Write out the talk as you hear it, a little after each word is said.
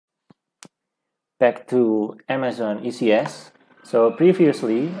back to Amazon ECS. So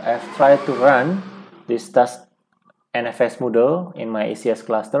previously, I've tried to run this task NFS model in my ECS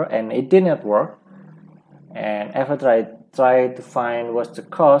cluster and it did not work. And if I try to find what's the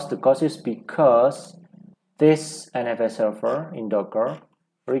cost is because this NFS server in Docker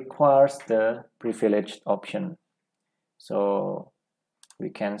requires the privileged option. So we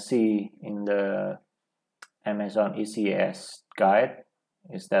can see in the Amazon ECS guide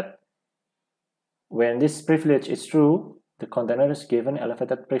is that when this privilege is true, the container is given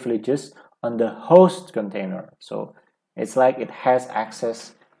elevated privileges on the host container. So it's like it has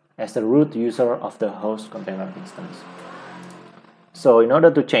access as the root user of the host container instance. So in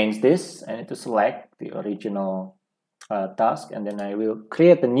order to change this, I need to select the original task, and then I will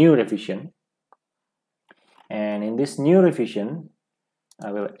create a new revision. And in this new revision,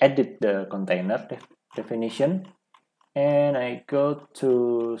 I will edit the container definition, and I go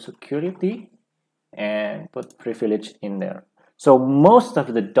to security and put privilege in there. So most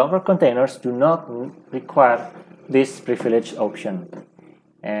of the Docker containers do not require this privilege option.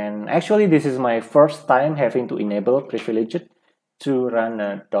 And actually, this is my first time having to enable privilege to run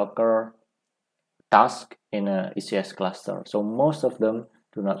a Docker task in a ECS cluster. So most of them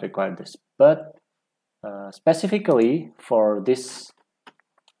do not require this. But specifically for this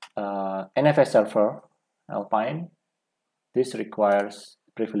NFS server, Alpine, this requires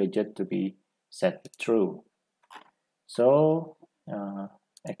privilege to be set to true. So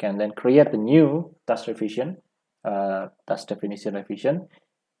I can then create a new task revision, task definition revision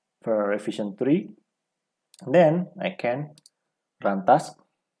for revision 3. Then I can run task,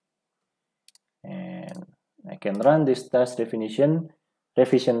 and I can run this task definition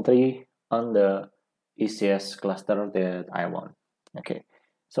revision 3 on the ECS cluster that I want. Okay,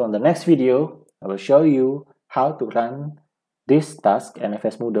 so on the next video, I will show you how to run this task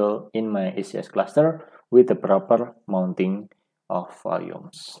NFS model in my ECS cluster with the proper mounting of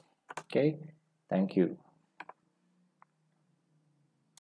volumes. Okay, thank you.